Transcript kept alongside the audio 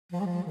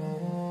Giant,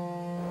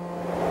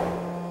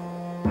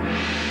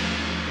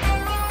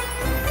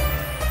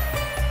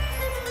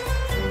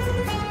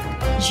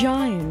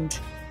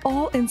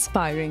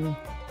 awe-inspiring,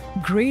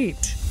 great.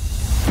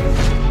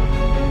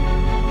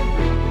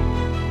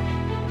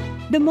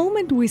 The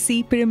moment we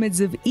see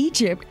pyramids of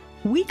Egypt,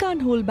 we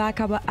can't hold back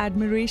our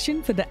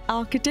admiration for the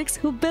architects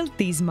who built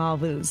these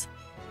marvels.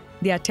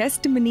 They are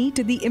testimony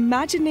to the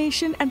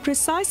imagination and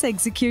precise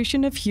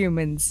execution of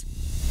humans.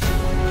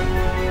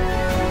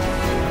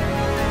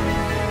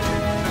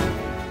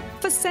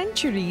 For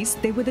centuries,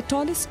 they were the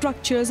tallest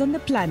structures on the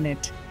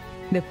planet.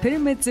 The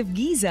pyramids of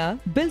Giza,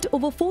 built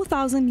over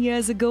 4,000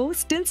 years ago,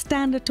 still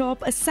stand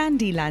atop a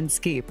sandy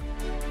landscape.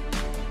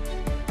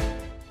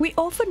 We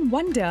often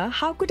wonder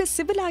how could a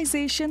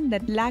civilization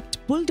that lacked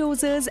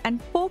bulldozers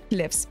and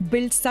forklifts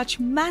build such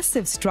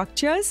massive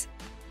structures?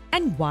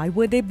 And why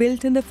were they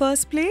built in the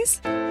first place?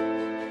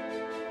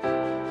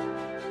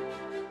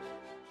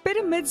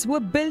 Pyramids were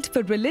built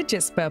for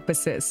religious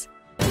purposes.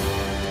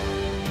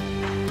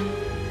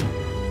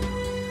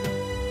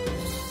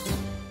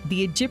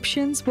 The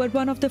Egyptians were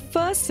one of the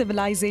first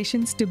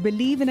civilizations to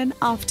believe in an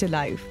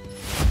afterlife.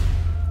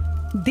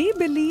 They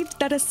believed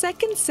that a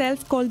second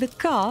self called the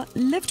Ka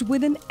lived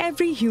within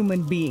every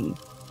human being.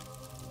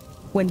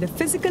 When the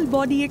physical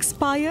body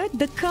expired,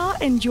 the Ka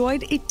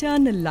enjoyed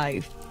eternal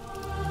life.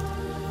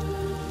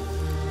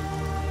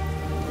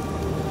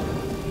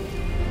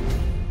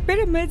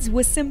 Pyramids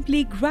were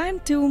simply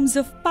grand tombs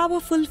of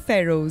powerful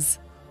pharaohs.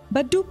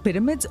 But do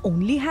pyramids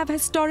only have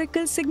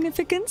historical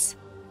significance?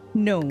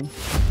 No.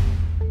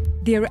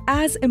 They are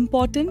as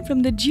important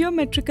from the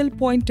geometrical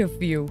point of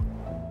view.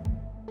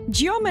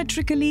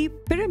 Geometrically,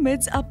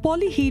 pyramids are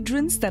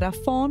polyhedrons that are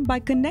formed by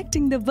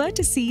connecting the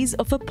vertices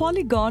of a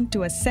polygon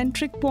to a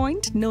centric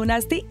point known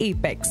as the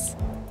apex.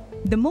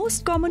 The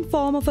most common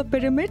form of a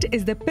pyramid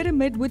is the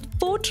pyramid with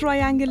 4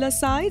 triangular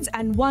sides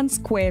and 1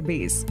 square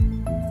base.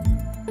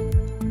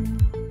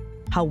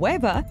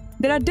 However,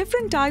 there are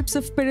different types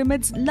of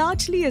pyramids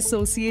largely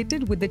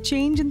associated with the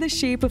change in the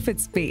shape of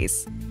its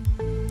base.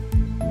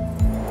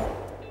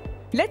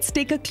 Let's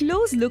take a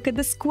close look at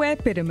the square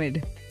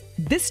pyramid.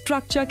 This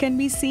structure can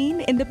be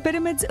seen in the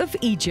pyramids of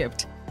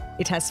Egypt.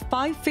 It has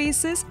 5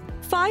 faces,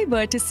 5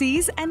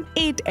 vertices and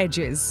 8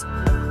 edges.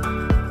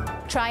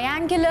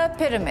 Triangular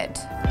pyramid.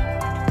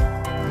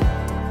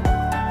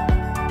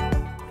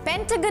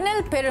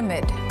 Pentagonal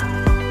pyramid.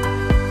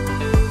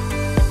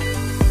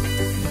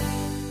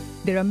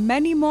 There are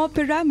many more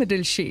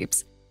pyramidal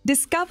shapes.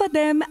 Discover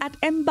them at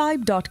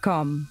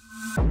Embibe.com.